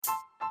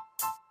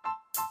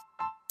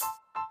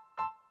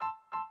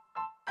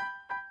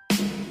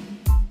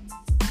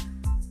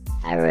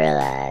I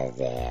realized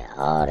that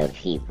all the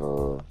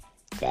people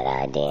that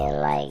I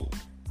didn't like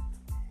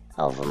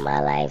over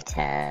my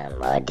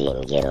lifetime or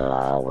didn't get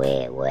along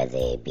with, whether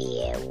it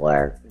be at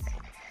work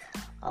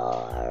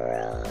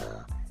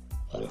or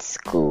in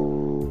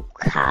school,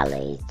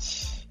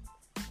 college,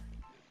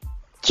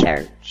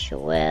 church, or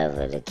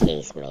wherever the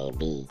case may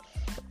be,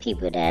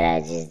 people that I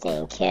just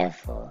didn't care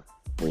for.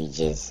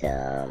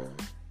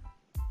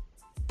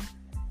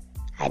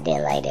 I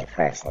didn't like their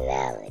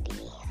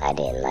personality. I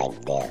didn't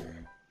like them.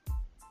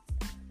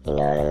 You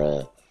know what I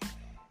mean?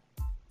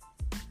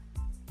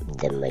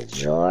 The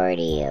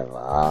majority of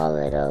all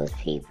of those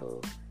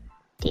people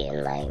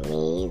didn't like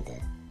me either.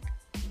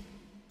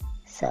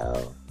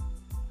 So,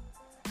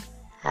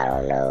 I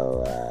don't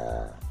know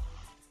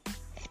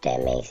if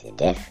that makes a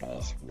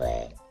difference,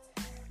 but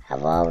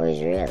I've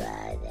always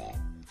realized that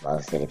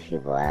most of the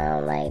people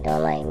I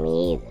don't like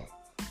me either.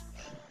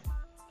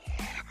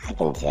 I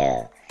can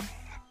tell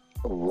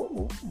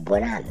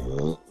when I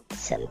meet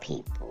some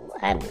people,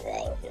 I be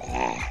like,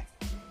 nah.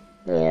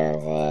 You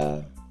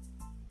know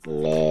what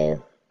I'm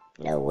saying?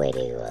 No way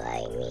they were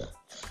like me.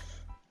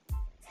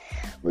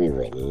 We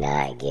would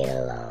not get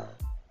along.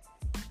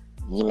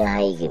 You know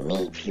how you can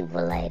meet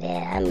people like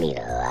that? I meet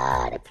a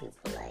lot of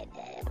people like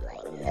that. I'm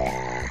like,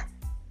 nah,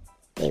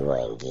 they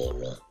wouldn't get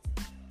me.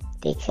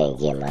 They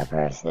couldn't get my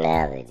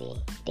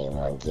personality. They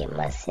wouldn't get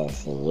my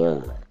sense of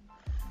humor.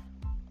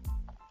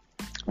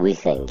 We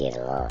couldn't get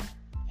along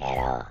at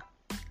all.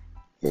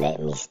 Let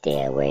me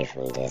stay away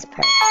from this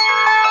person.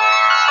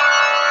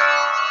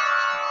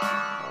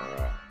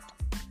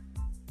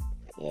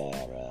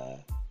 Yeah,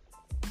 man.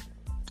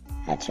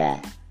 I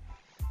try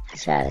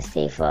to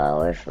stay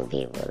far away from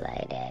people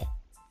like that.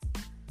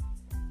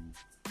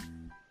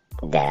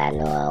 That I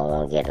know I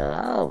won't get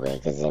along with,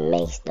 because it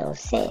makes no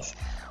sense.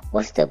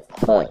 What's the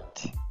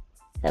point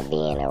of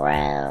being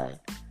around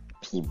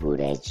people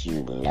that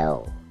you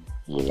know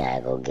you're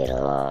not gonna get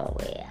along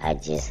with? I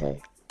just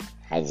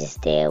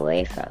stay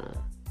away from them.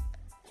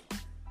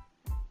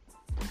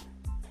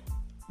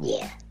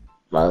 Yeah,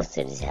 most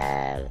of the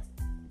time.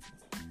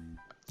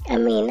 I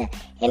mean,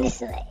 and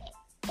it's like,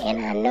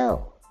 and I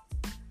know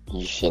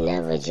you should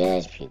never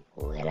judge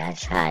people, and I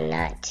try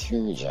not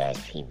to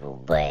judge people,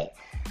 but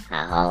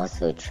I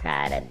also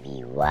try to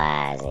be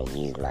wise and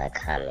use my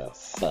common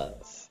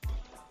sense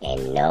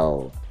and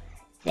know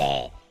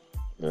that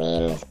me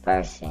and this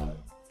person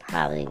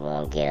probably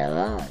won't get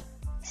along.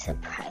 It's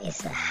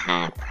a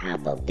high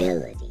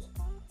probability,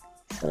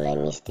 so let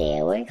me stay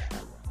away from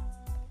them.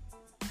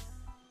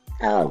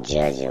 I don't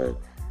judge them,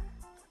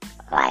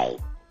 like,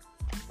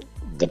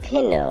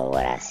 depending on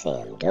what I see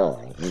them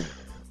doing.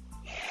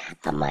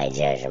 I might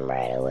judge them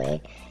right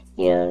away.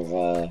 You know what I'm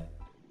saying?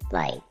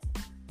 Like,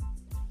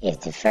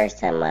 if the first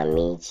time I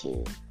meet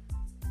you,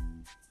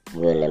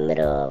 you're in the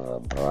middle of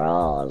a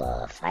brawl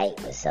or a fight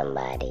with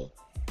somebody,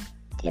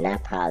 then I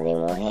probably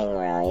won't hang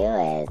around your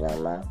ass no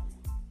more.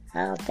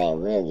 I don't think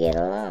we'll get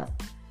along.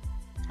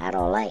 I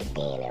don't like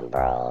being in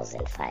brawls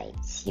and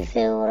fights. You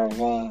feel what I'm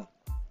saying?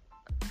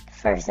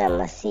 First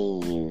time I see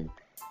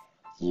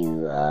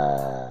you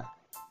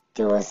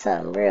doing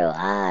something real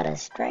odd or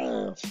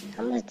strange,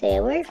 I'm gonna stay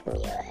away from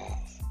your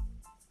ass.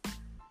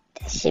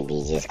 That should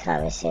be just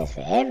common sense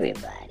for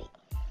everybody.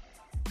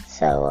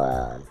 So,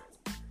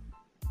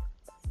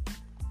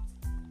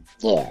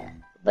 yeah.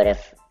 But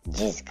if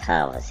just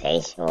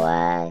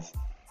conversation-wise,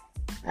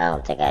 I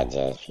don't think I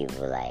judge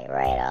people like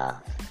right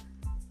off.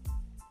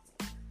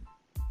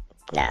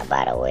 Not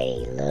by the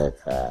way they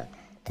look or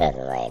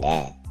nothing like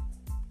that.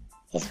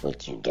 It's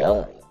what you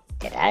doing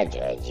that I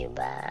judge you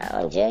by. I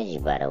don't judge you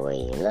by the way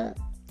you look.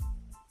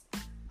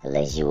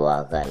 Unless you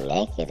walk up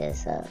naked or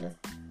something.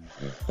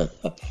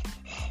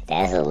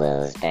 That's a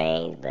little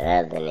strange, but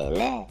other than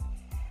that,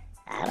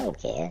 I don't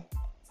care.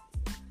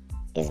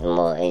 It's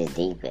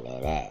deeper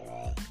than that,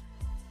 man.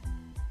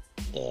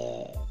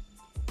 Yeah.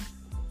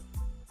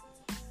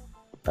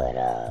 But,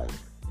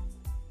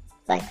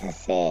 like I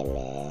said,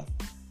 man,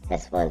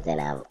 that's one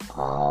thing I've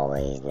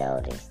always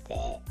noticed,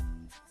 that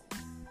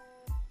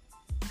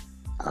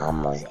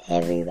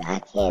I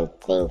can't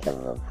think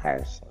of a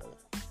person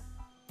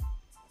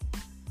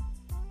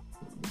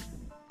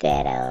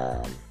that,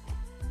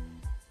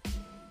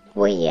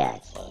 well, yeah, I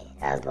can.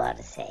 I was about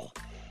to say.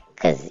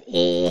 Because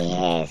it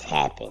has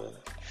happened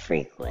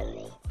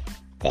frequently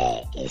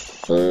that it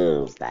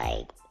seems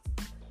like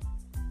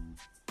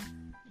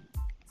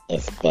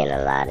it's been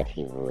a lot of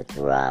people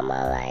throughout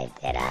my life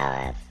that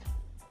I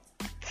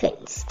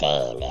couldn't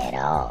stand at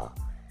all.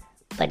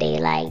 But they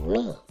like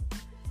me.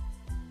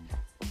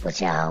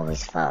 Which I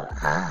always found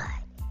odd.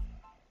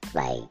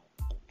 Like,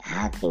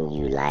 how can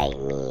you like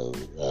me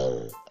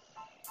and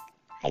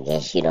I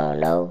guess you don't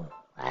know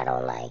I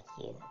don't like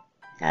you?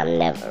 I'm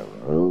never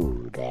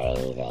rude or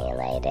anything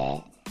like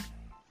that.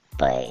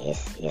 But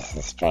it's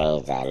a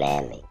strange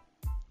dynamic.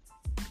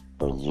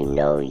 When you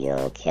know you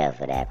don't care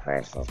for that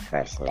person's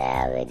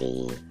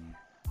personality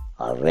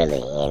or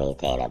really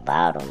anything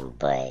about them,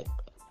 but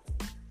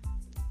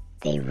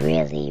they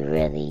really,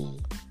 really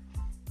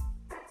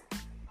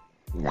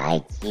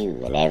like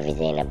you and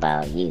everything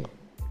about you.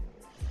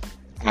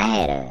 I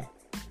had a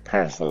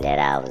person that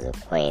I was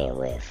acquainted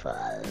with for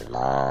a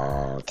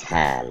long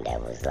time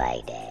that was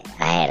like that.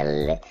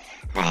 I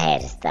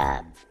had to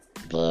stop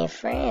being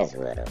friends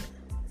with them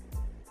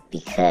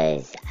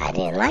because I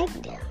didn't like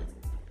them.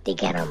 They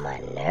got on my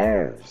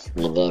nerves.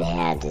 We didn't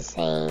have the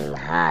same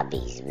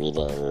hobbies. We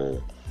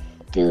didn't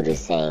do the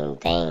same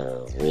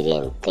things. We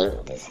didn't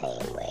think the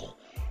same way.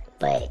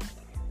 But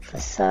for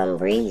some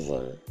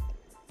reason,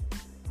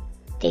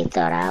 they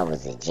thought I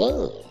was a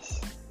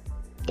genius.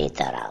 They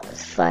thought I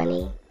was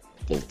funny.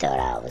 They thought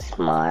I was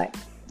smart.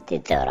 They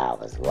thought I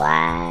was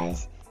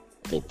wise.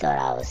 They thought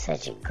I was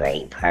such a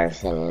great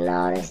person and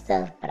all this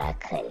stuff, but I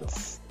couldn't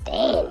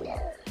stand them.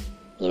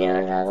 You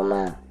know what I'm talking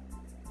about?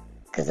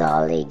 Because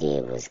all they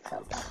did was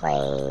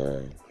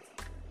complain.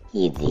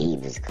 Either he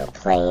was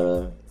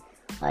complaining,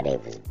 or they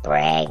was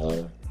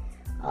bragging,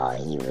 or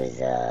he was,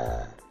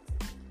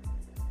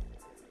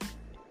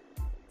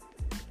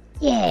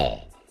 yeah.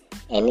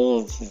 And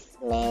he's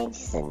just, man,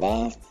 just a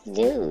nasty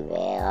dude,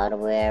 man, all the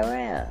way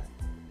around.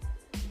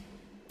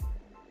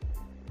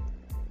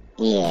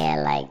 He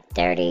had like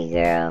 30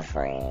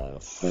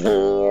 girlfriends. You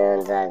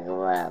know what I'm talking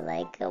about?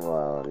 Like, come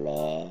on,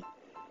 man.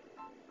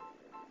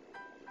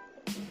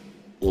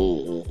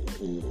 He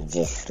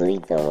just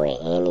sleeping with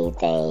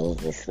anything he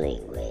could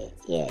sleep with.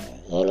 Yeah,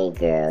 any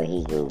girl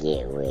he can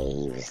get with,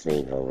 he was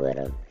sleeping with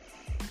them.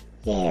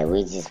 Yeah,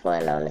 we just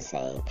weren't on the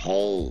same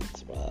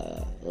page,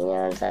 man. You know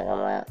what I'm talking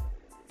about?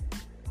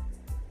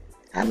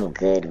 I'm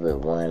good with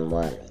one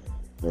woman.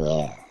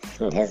 Yeah,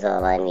 that's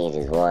all I need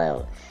is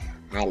one.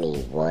 I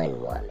need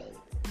one woman.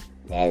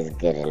 That's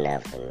good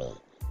enough for me.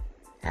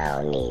 I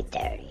don't need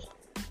 30.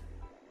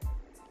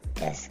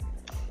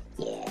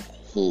 Yeah,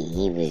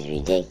 he was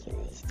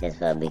ridiculous. That's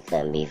why we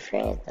couldn't be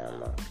friends no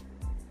more.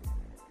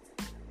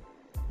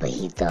 But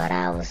he thought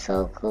I was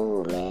so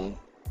cool, man.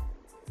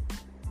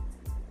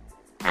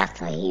 I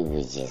thought he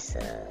was just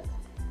a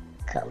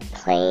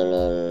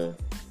complaining,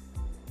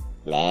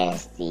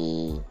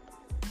 nasty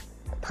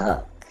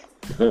punk.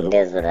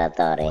 That's what I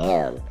thought of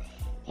him.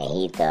 And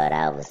he thought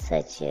I was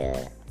such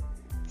a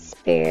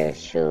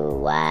spiritual,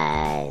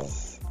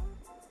 wise.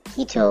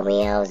 He told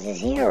me I was his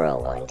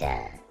hero one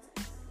time.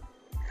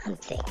 I'm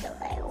thinking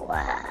like,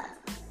 wow,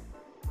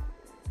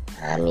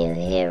 I'm your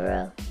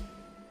hero?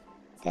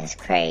 That's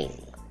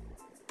crazy.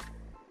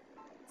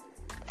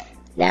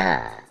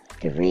 Nah,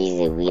 the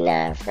reason we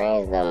not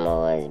friends no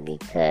more is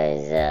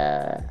because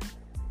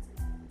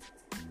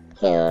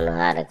he don't know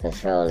how to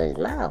control his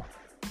mouth.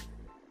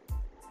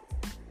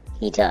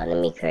 He talked to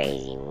me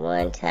crazy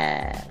one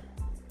time,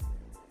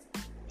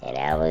 and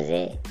that was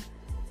it.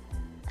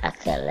 I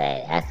couldn't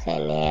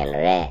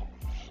handle that.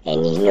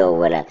 And you know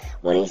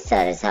when he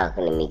started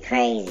talking to me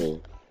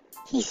crazy,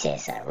 he said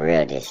something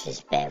real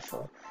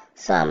disrespectful.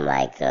 So I'm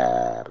like,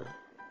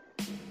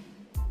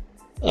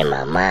 in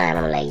my mind,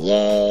 I'm like,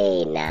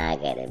 yay, now I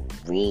got a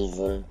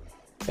reason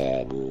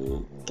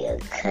to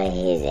cut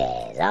his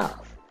ass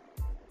off.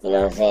 You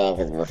know what I'm saying?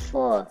 Because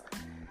before,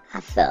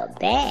 I felt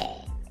bad.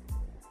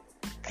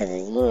 Because,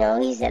 you know,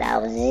 he said I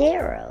was a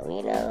hero.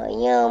 You know,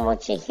 you don't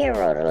want your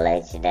hero to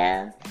let you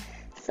down.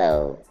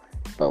 So,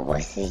 but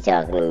once he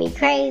talking to me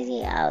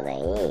crazy, I was like,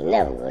 you ain't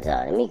never gonna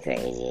talk to me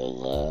crazy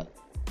again.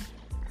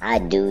 I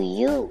do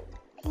you.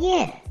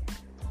 Yeah,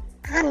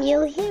 I'm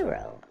your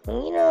hero.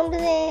 You know what I'm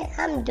saying?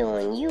 I'm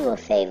doing you a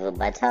favor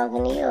by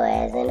talking to your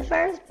ass in the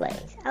first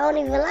place. I don't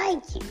even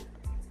like you.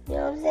 You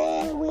know what I'm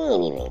saying? We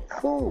ain't even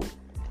cool.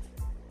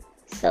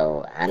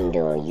 So I'm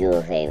doing you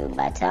a favor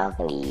by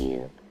talking to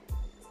you.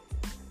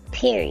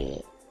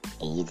 Period.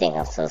 And you think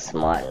I'm so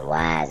smart and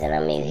wise and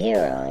I'm your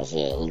hero and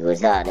shit. You gonna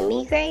talk to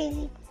me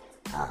crazy?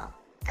 Oh,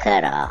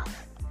 cut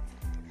off.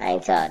 I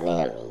ain't talked to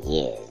him in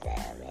years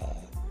now, man.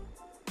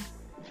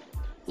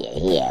 Yeah,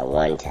 he had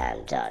one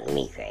time talking to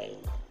me crazy.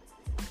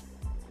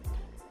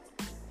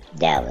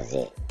 That was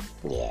it.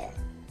 Yeah.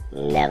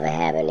 Never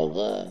happened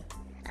again.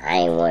 I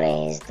ain't one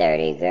of his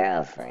 30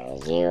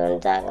 girlfriends. You know what I'm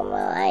talking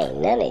about? I ain't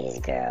none of his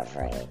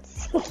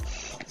girlfriends.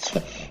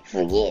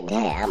 Forget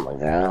that. I'm a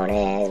grown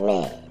ass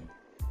man.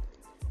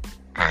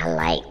 I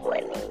like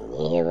women.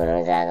 You hear what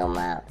I'm talking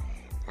about?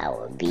 I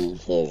would beat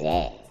his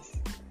ass.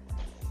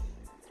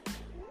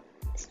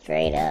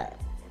 Straight up.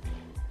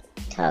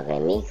 Talking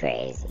to me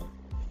crazy.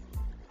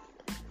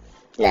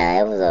 Nah,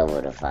 it was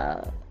over the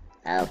phone.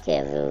 I don't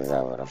care if it was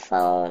over the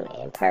phone,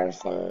 in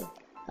person,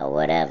 or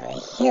whatever.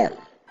 Him.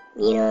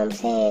 You know what I'm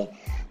saying?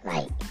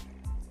 Like,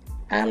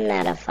 I'm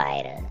not a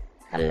fighter.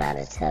 I'm not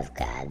a tough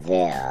guy.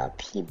 There are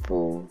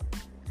people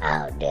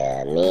out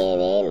there, men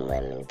and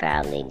women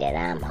probably, that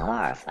I'm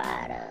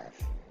horrified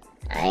of.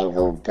 I ain't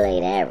gonna play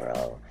that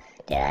role,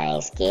 that I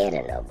ain't scared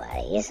of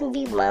nobody. There's some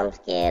people I'm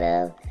scared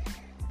of,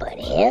 but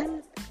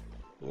him?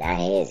 Not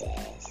his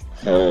ass.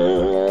 You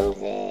know what I'm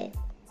saying?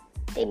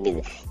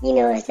 You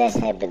know, it's that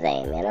type of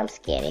thing, man. I'm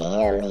scared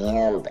of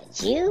him,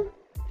 but you?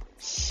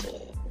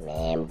 Shit,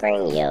 man,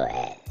 bring your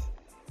ass.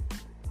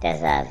 That's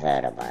how I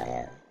felt about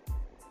him.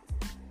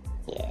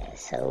 Yeah,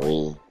 so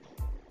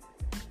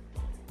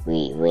We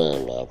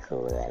ain't been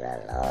cool in a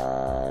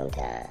long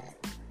time.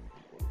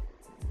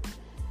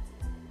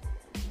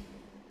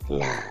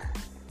 Nah,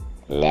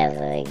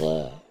 never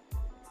again.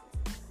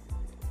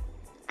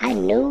 I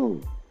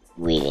knew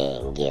we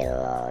didn't get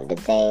along. The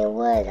thing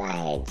was, I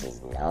had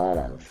just known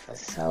him for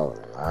so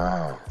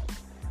long.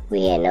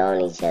 We had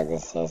known each other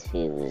since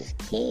we was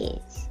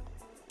kids.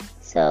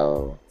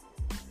 So,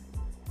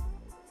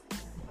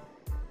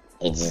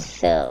 it just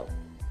felt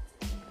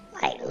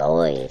like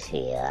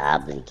loyalty, an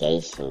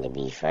obligation to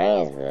be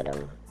friends with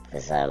him for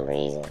some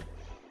reason.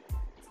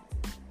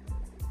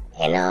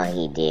 And all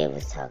he did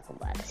was talk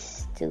about the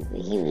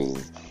stupid.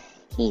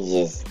 He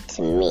just,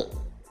 to me,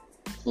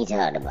 he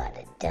talked about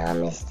the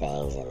dumbest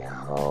things in the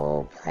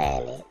whole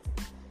planet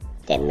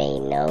that made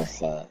no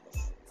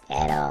sense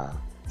at all,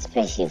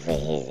 especially for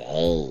his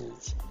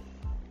age.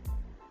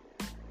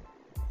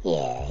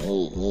 Yeah,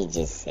 he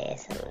just said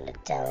some of the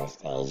dumbest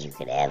things you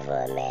could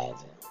ever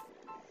imagine.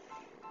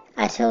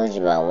 I told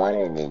you about one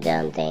of the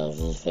dumb things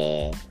he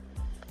said.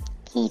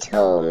 He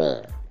told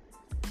me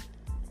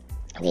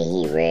that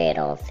he read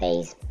on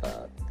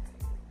Facebook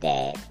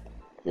that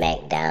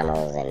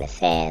McDonald's and the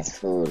fast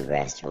food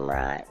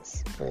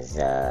restaurants was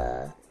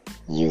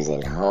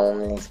using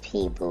homeless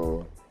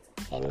people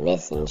and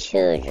missing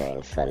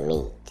children for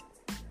meat.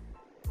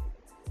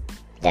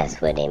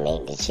 That's what they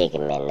make the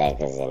chicken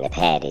McNuggets and the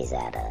patties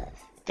out of.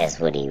 That's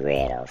what he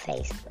read on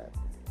Facebook.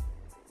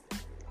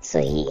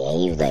 So he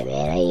was like,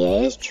 man,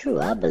 yeah, it's true.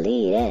 I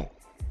believe that.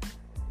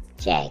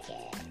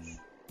 Jackass.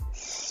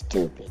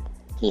 Stupid.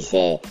 He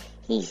said,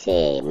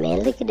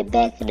 man, look at the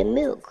back of the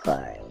milk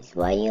cartons.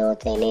 Why you don't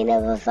think they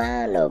never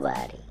found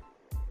nobody?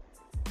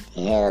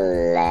 The hell,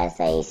 last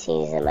time you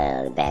seen somebody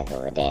on the back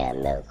of a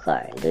damn milk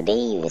carton? Do they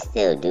even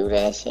still do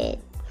that shit?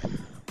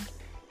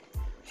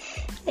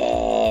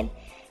 Man,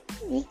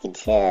 you can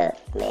tell,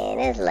 man,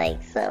 that's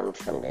like something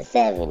from the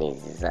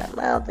 70s or something.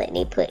 I don't think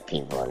they put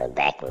people on the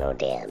back of no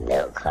damn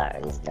milk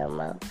cartons no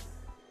more.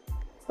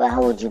 Why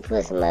would you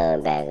put somebody on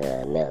the back of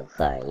a milk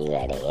carton? You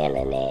got the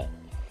internet,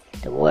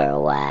 the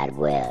World Wide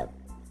Web.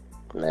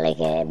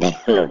 Looking at the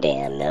back of no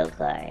damn milk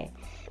carton.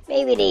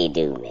 Maybe they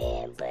do,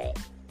 man, but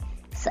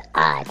it's an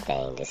odd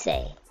thing to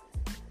say.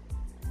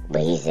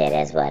 But he said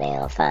that's why they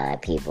don't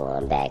find people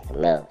on the back of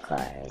milk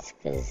cartons,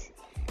 because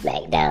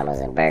McDonald's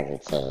and Burger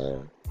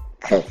King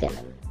cooking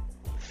them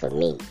for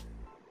meat.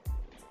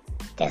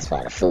 That's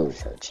why the food's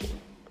so cheap.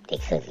 They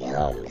cooking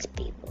homeless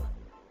people.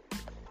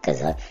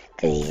 Cause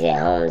he said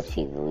homeless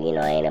people,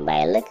 ain't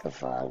nobody looking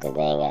for them because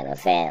they ain't got no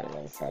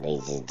family, so they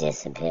just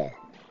disappear.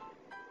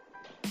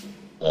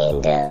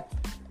 And,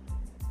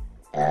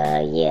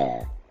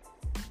 yeah,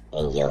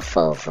 and your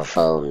 4 for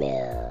 $4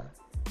 meal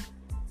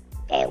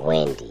at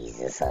Wendy's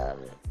or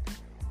something,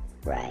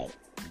 right?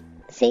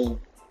 See,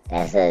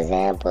 that's an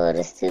example of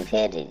the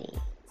stupidity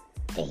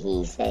that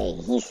he say.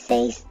 He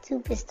say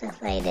stupid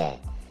stuff like that.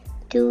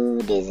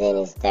 Dude is in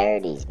his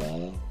 30s,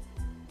 man.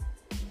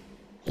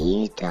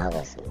 You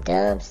talking some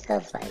dumb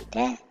stuff like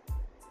that?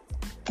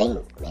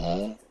 Think,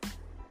 man.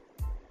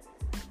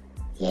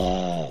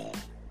 Yeah.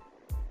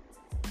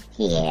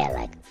 He had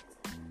like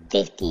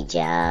 50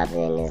 jobs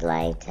in his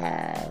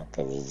lifetime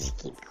because he just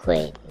keep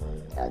quitting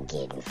or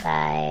getting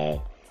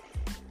fired.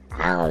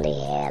 I only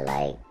had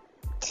like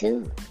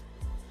 2.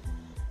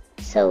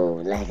 So,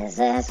 like I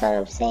said, that's what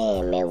I'm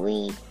saying, man.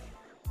 We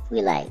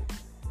like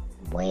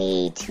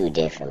way too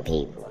different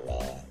people,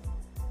 man.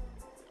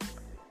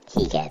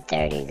 He got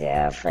 30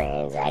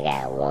 girlfriends, I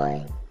got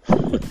 1.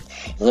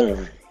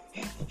 Man,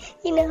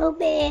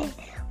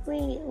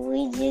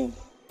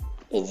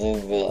 it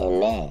just didn't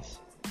mesh.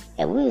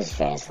 And we was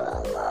friends for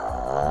a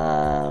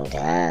long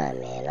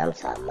time, man. I'm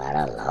talking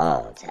about a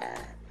long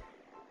time.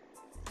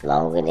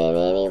 Longer than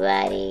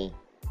anybody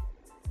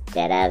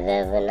that I've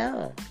ever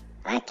known.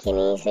 I can't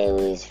even say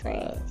we was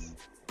friends.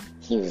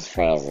 He was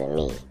friends with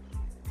me.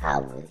 I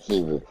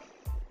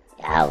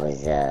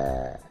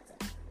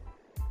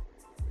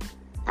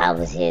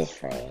was his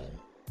friend,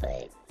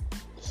 but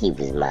he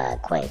was my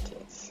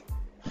acquaintance.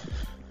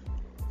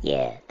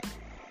 Yeah,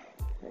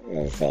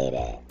 let's say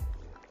that.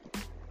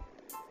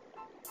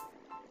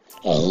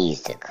 And he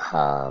used to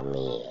call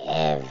me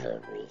every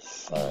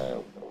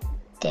single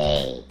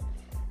day,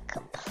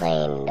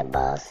 complaining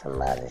about some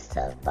other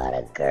stuff, about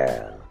a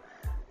girl,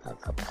 or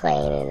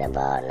complaining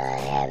about not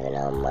having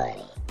no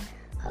money,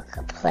 or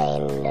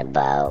complaining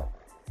about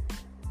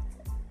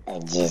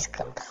just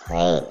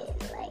complaining.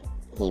 Like,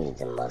 he was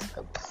the most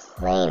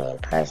complaining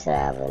person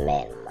I ever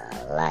met in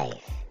my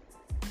life.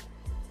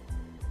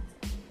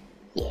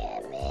 Yeah,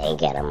 man, he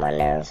got on my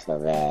nerves so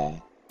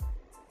bad.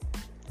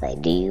 Like,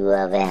 do you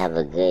ever have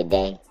a good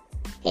day?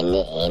 And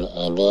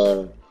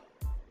then,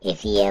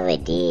 if he ever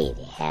did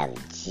have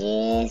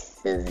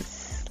just the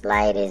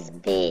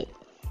slightest bit,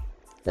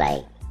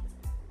 like,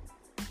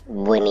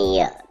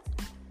 whinny up,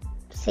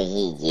 so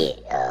he get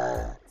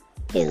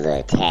his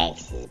little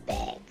taxes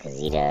back, because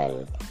he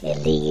done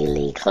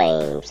illegally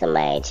claimed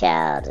somebody's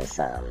child or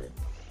something,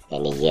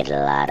 and he get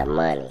a lot of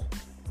money.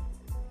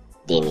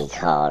 Then he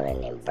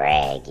calling and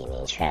bragging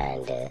and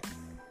trying to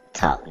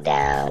talk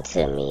down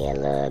to me a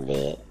little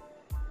bit.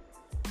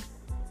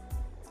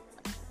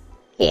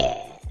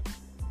 Yeah,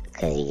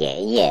 cause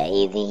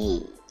either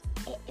he,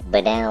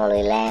 but that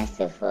only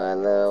lasted for a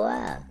little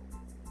while.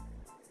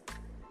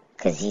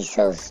 Cause he's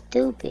so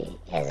stupid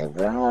as a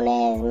grown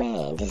ass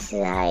man. This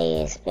is how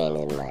he spend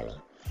his money.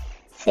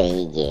 Say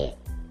he get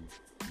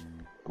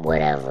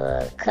whatever,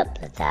 a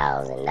couple of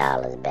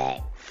 $1,000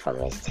 back from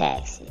his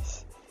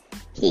taxes.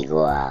 He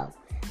go out,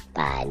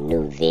 buy a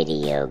new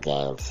video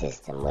game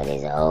system with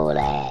his old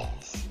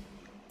ass.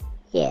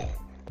 Yeah,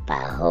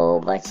 buy a whole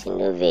bunch of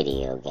new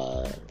video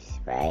games,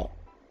 right?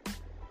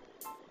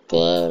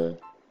 Then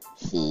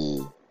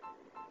he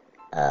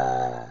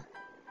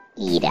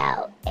eat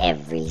out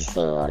every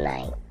single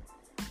night.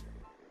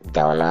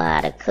 Don't know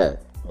how to cook.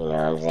 You know what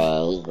I'm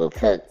saying? He can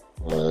cook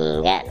when he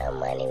ain't got no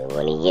money. But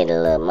when he get a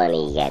little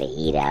money, he gotta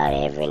eat out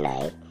every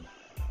night.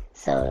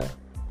 So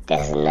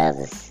that's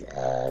another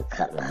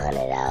couple of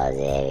 $100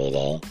 every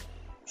day,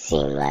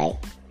 seem like.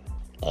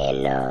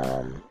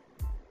 And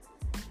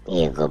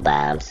he'll go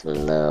buy him some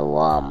little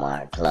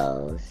Walmart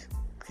clothes.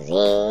 Cause he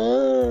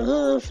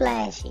ain't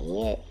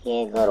flashy.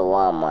 He'll go to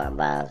Walmart,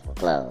 buy him some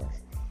clothes.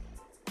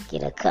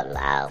 Get a couple of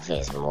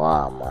outfits from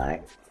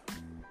Walmart.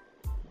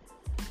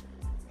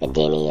 And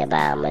then he'll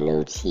buy him a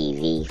new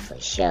TV for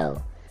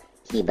show.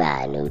 He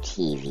buy a new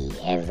TV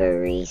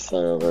every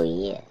single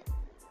year.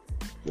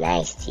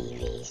 Nice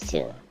TVs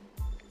too.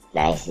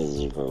 Nice as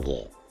you can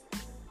get.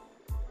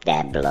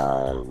 That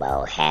blown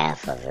about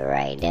half of it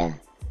right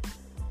there.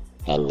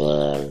 And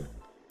then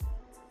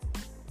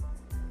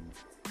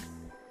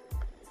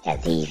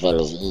after he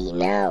finished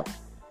eating out,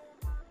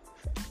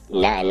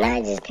 not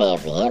just paying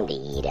for him to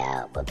eat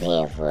out, but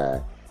paying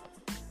for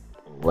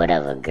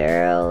whatever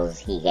girls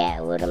he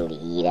got with him to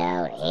eat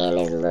out and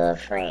his little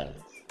friends.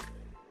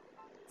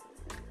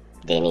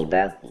 Then he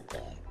broke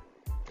again,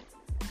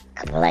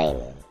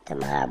 complaining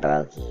to how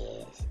broke he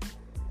is.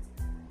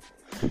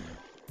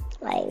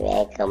 Like,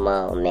 man, come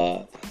on,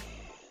 man.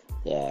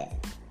 Yeah,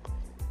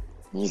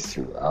 you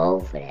too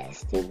old for that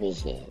stupid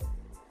shit.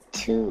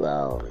 Too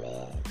old,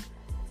 man.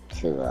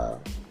 Too old.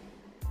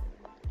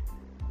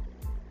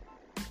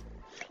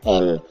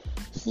 And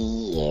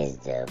he is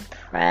the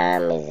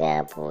prime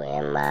example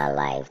in my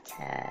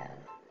lifetime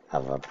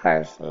of a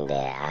person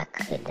that I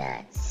could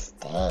not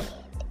stand.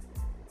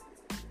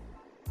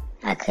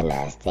 I could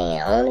not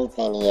stand. Only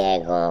thing he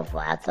had going for,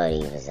 I thought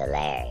he was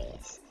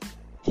hilarious.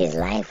 His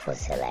life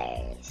was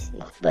hilarious.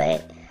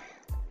 But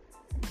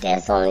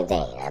that's the only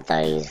thing. I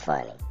thought he was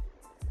funny.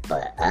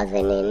 But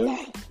other than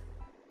that,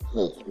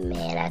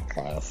 I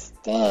couldn't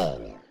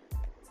stand him.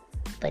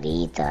 But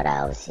he thought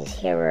I was his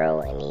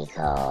hero, and he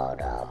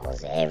called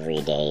almost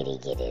every day to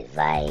get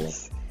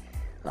advice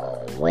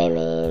on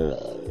women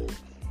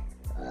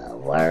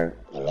and work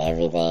and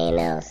everything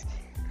else.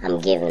 I'm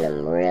giving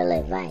him real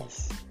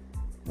advice.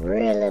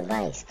 Real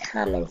advice,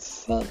 common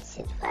sense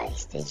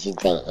advice that you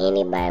think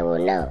anybody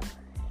will know.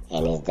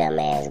 And his dumb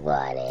ass go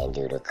out there and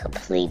do the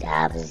complete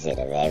opposite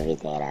of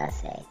everything I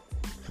say.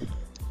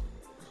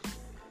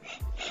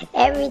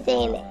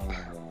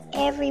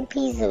 Every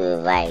piece of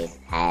advice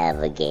I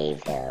ever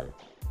gave him,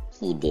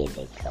 he did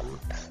the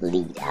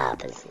complete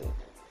opposite.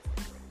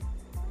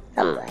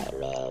 I'm like,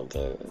 man,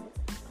 dude,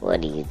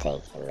 what are you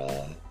thinking,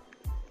 man?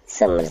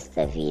 Some of the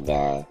stuff he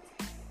done,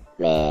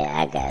 man,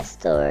 I got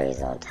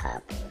stories on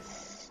top of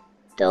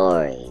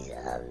stories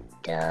of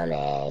dumb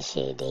ass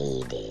shit that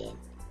he did.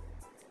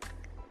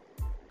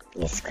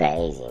 It's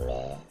crazy,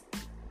 man.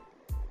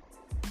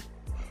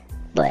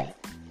 But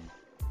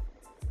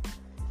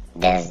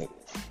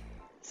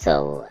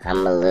so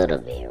I'm a little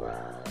bit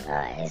wrong.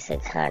 It's a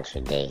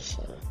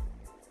contradiction.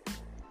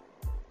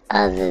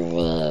 Other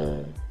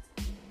than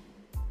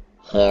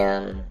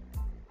him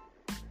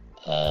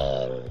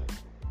and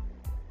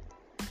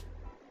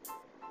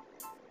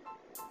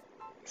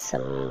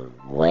some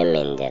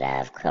women that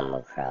I've come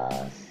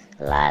across,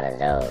 a lot of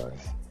those,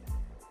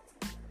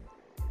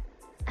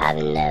 I've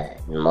never,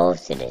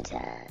 most of the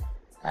time,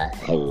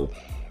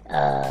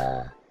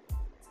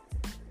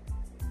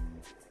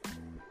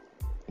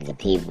 the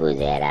people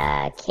that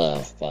I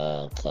can't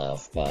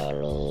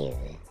stand me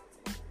either.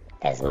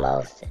 That's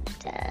most of the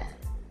time.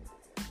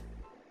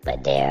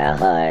 But there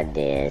are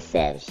the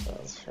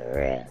exceptions, for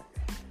real.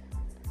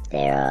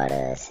 There are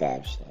the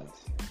exceptions.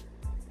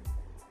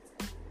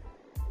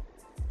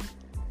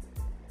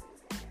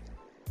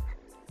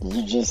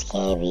 You just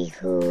can't be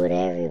cool with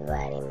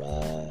everybody,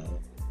 man.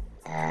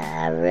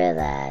 I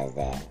realize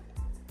that.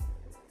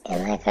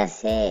 And like I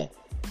said,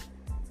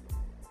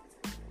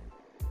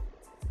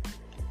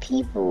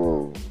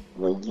 people,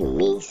 when you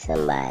meet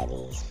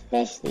somebody,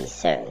 especially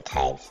certain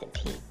types of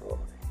people,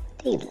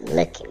 they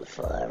looking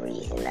for a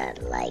reason not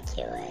to like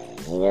your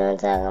ass. You know what I'm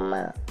talking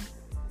about?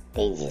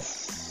 They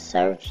just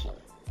searching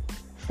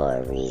for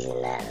a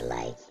reason not to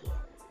like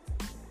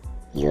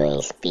you. You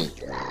ain't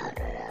speak loud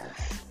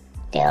enough.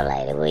 They don't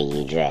like the way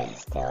you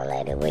dress. They don't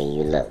like the way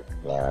you look.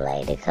 They don't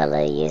like the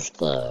color of your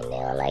skin. They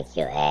don't like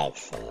your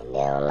accent. They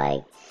don't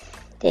like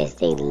this.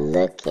 They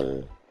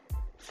looking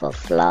for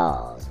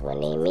flaws when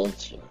they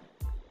meet you.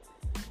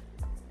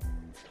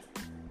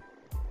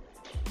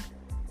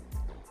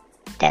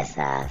 That's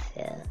how I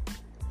feel.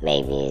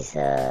 Maybe it's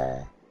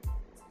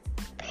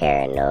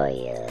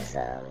paranoia or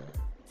something.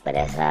 But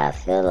that's how I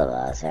feel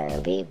about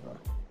certain people.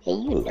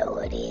 And you know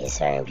it is,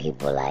 certain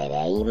people like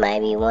that. You might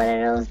be one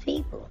of those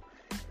people.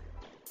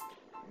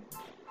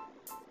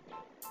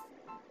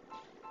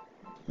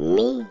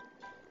 Me,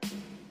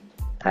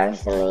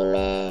 personally,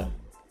 man,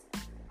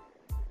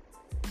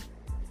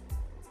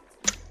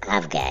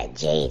 I've got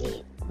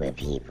jaded with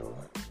people.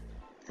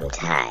 I'm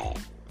tired.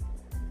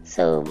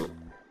 So,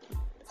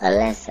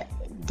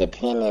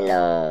 depending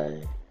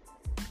on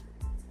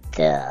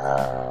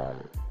the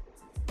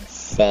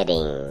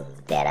setting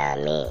that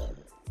I'm in,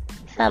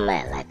 if I'm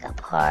at like a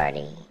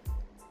party,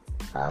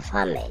 or if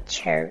I'm at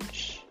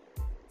church,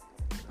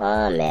 or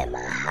I'm at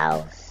my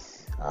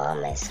house, or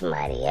I'm at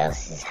somebody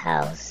else's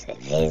house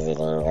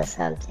visiting or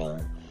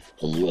something,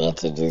 and you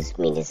introduce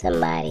me to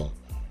somebody,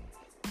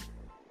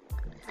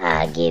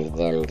 I give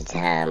them the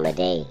time of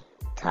day,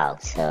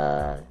 talk to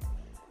them,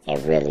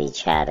 and really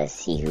try to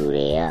see who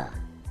they are.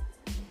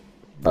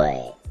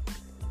 But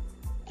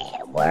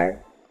at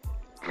work,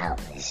 out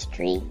in the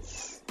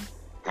streets,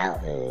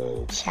 out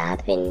and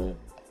shopping,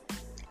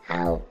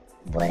 out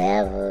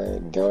whatever,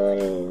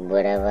 doing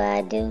whatever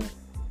I do,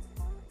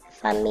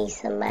 if I meet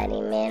somebody,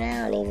 man,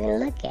 I don't even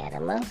look at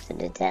them most of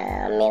the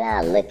time. I mean,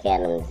 I look at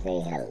them and say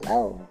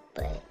hello,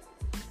 but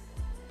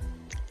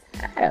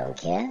I don't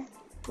care.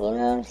 You know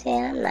what I'm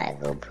saying? I'm not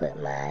going to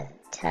put my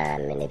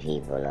time into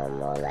people no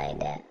more like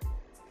that.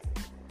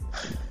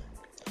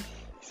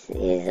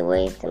 It's a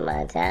waste of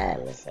my time,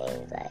 it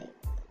seems like.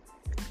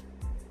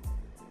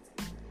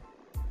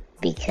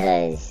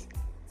 Because,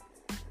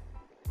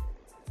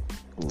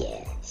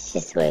 yeah, it's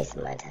just a waste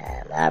of my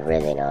time. I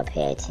really don't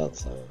pay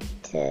attention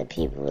to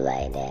people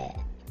like that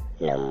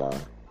no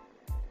more.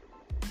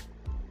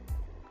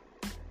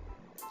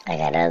 I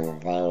got other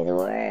things to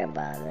worry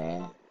about,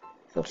 man.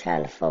 I'm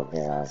trying to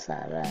focus on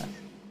something else.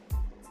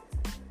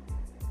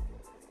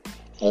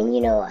 And you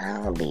know, I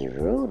don't be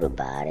rude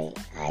about it.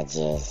 I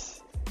just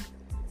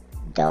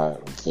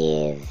don't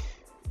give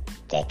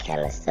that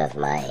kind of stuff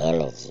my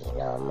energy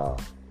no more.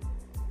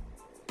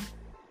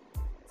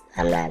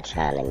 I'm not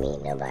trying to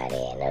meet nobody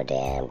at no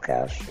damn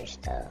grocery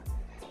store.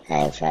 I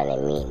ain't trying to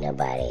meet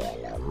nobody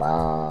at no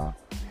mall.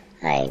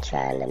 I ain't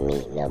trying to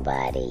meet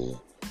nobody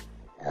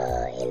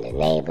in the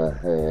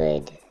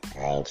neighborhood.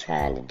 I ain't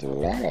trying to do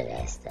none of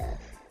that stuff.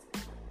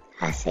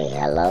 I say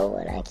hello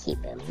and I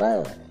keep it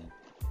moving.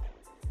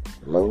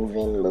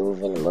 Moving.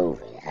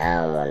 I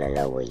don't want to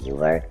know where you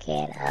work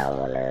at. I don't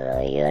want to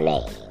know your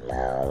name. I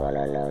don't want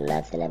to know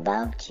nothing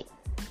about you.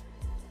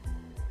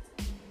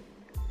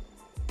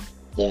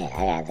 Yeah,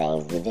 I got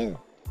things to do.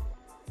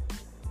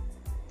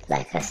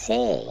 Like I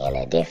said, in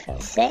a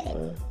different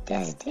setting,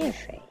 that's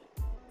different.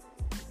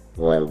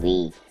 When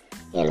we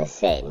in a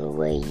setting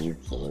where you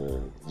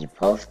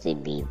supposed to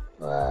be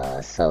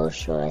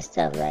social and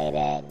stuff like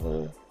that,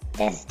 and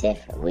that's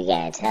different. We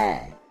got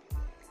time.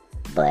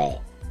 But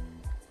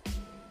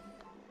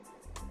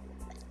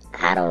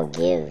I don't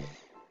give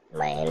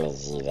my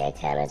energy that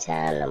kind of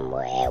time no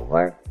more at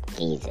work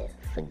either.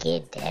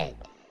 Forget that.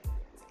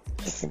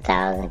 It's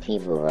 1,000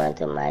 people run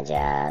through my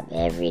job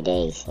every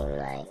day, seem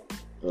like.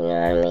 You know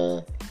what I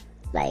mean?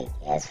 Like,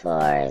 as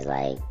far as,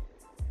 like,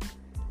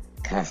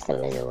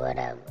 customers or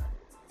whatever.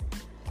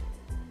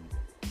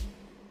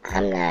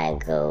 I'm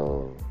not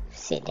go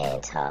sit there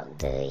and talk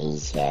to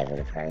each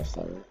every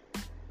person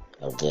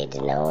and get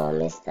to know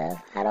them and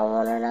stuff. I don't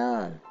want to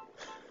know them.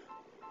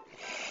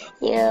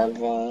 You know what I'm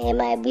saying? It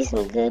might be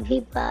some good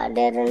people out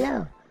there to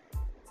know.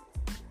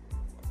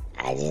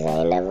 I just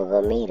ain't never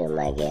gonna meet them,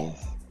 I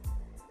guess.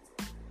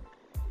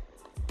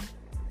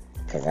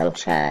 Because I'm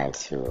trying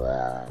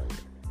to,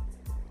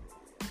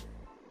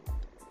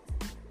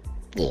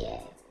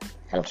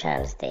 I'm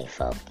trying to stay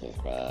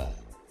focused, man.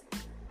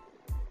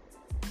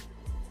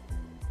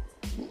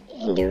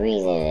 And the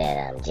reason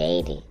that I'm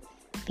jaded,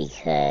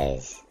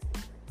 because,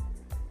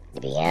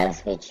 to be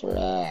honest with you,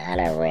 man,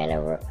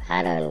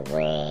 I done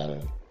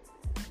ran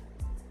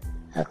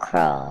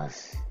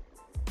across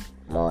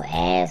more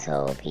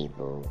asshole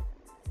people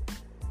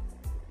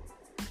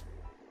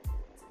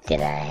than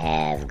I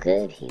have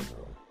good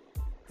people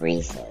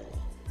recently.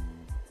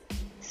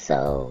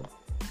 So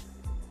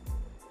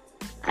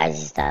I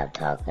just stopped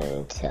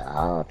talking to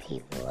all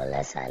people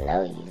unless I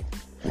know you.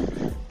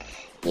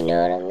 You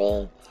know what I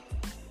mean?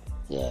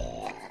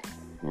 Yeah,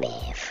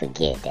 man,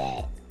 forget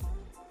that.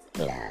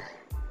 Nah.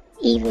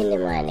 Even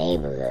in my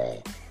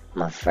neighborhood,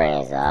 my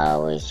friends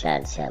always try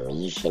to tell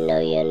me, you should know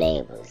your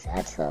neighbors.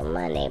 I told them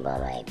my neighbor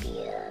might be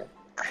a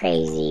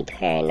crazy,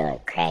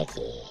 paranoid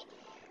crackhead.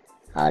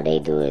 All they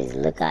do is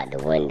look out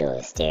the window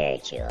and stare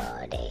at you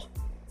all day.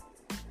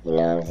 You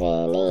know what I'm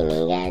saying? They ain't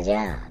even got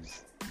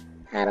jobs.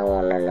 I don't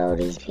want to know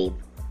these people.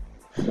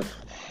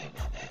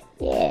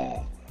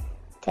 Yeah.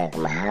 Talking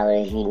about how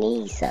if you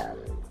need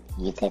something.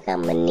 You think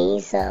I'm going to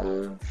need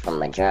something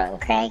from a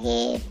drunk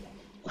crackhead?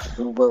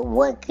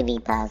 What could he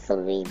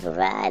possibly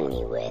provide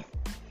me with?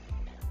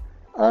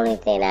 Only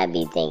thing I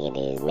be thinking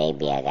is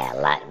maybe I got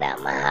locked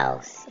out my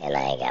house and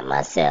I ain't got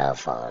my cell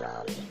phone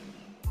on me.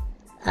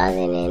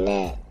 Other than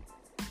that,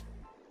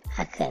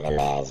 I couldn't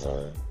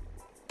imagine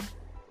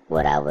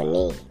what I would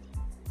need.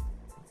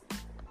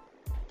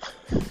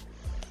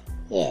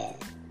 Yeah.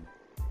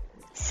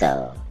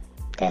 So,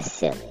 that's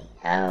silly.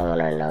 I don't want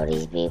to know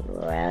these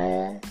people around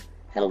here.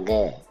 I'm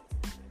good.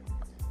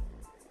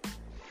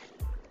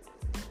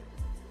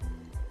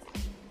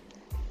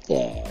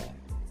 Yeah.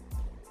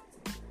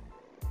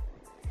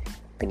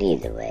 But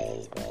either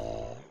ways,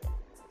 man,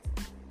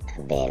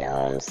 I've been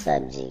on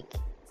subject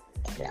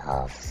and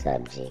off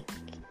subject.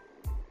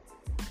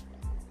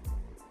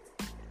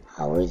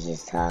 Oh, we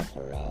just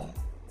talking, man.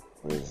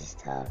 We just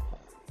talking.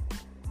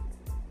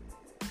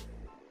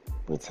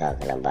 We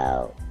talking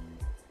about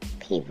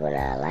people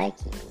not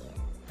liking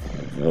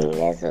you.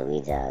 That's what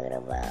we talking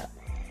about.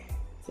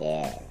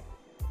 Yeah.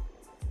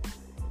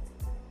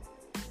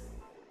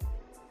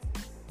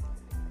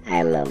 I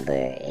remember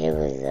it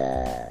was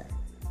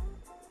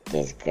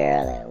this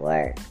girl at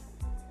work.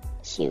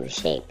 She was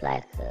shaped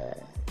like a...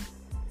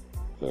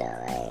 No,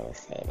 I ain't gonna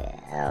say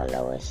that. I don't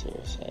know what she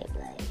was shaped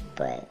like,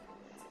 but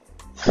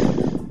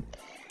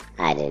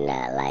I did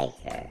not like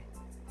her.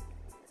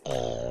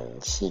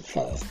 And she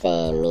couldn't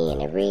stand me,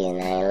 and the reason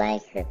I didn't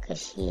like her,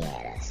 because she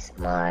had a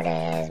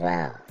smart-ass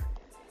mouth.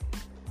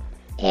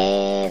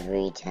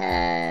 Every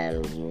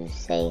time you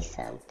say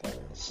something,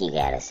 she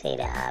gotta say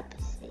the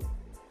opposite.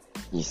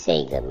 You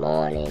say good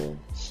morning,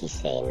 she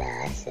say,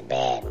 nah, it's a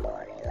bad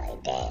morning,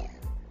 like damn.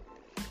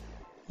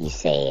 You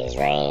say it's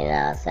raining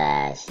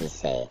outside, she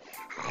say,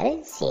 I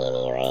didn't see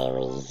any rain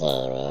when you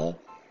came in.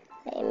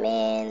 Hey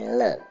man,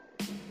 look,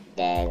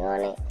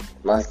 daggone it.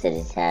 Most of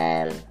the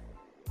time,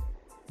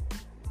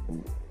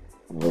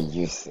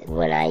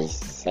 when I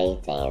used to say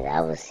things,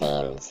 I was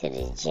saying it to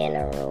the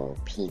general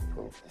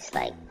people. It's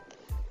like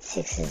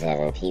 6 or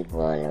 7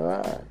 people in the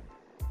room.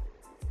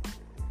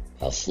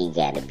 And she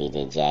got to be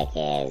the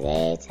jackass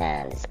every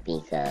time to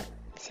speak up,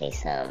 say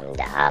something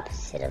the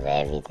opposite of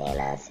everything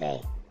I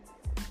say.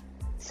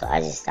 So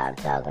I just stopped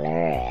talking to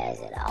her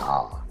ass at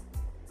all.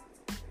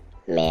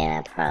 Man,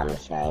 I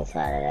promise you I ain't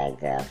talked to that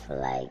girl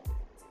for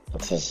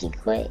until she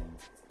quit.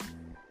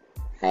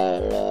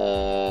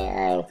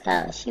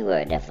 She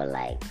worked there for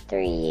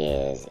 3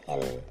 years,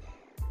 and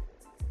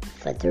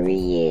for 3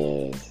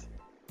 years,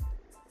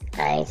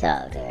 I ain't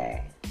talked to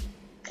her,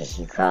 because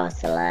she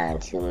crossed the line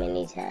too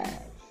many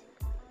times.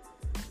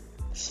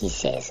 She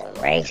said some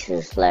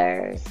racial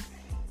slurs.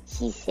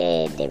 She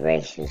said the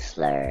racial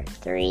slur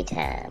 3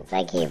 times.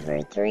 I gave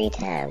her 3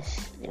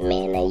 times.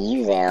 Man, I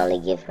usually only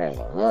give her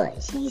one.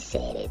 She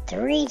said it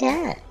 3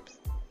 times.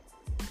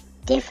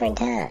 Different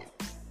times.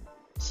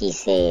 She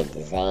said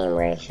the same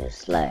racial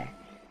slur.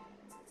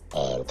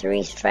 And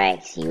 3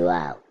 strikes, you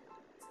out.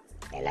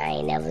 And I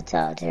ain't never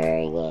talked to her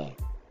again.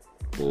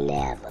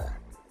 Never.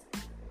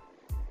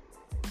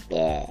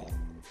 Yeah.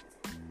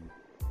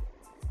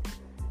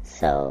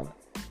 So,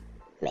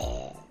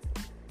 man.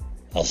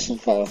 And she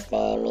couldn't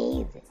stand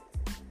me either.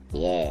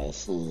 Yeah,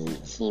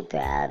 she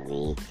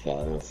probably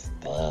couldn't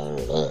stand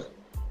me.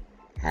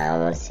 I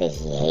don't want to say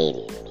she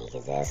hated me,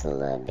 because that's a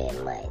little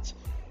bit much.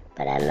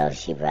 But I know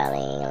she probably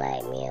ain't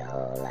like me a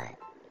whole lot.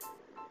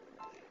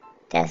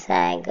 That's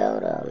how I go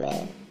though,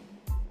 man.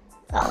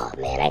 Oh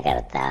man, I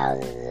got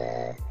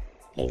 1,000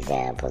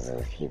 examples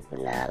of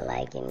people not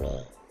liking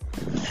me.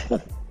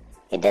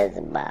 It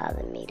doesn't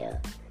bother me though.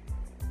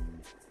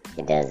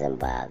 It doesn't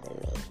bother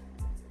me.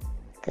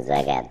 Because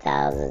I got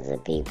thousands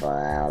of people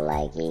I don't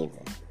like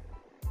either.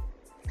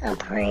 I'm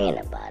praying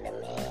about it,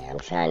 man. I'm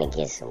trying to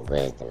get some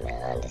wisdom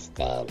and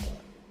understanding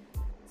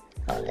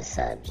on the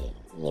subject.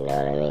 You know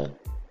what I mean?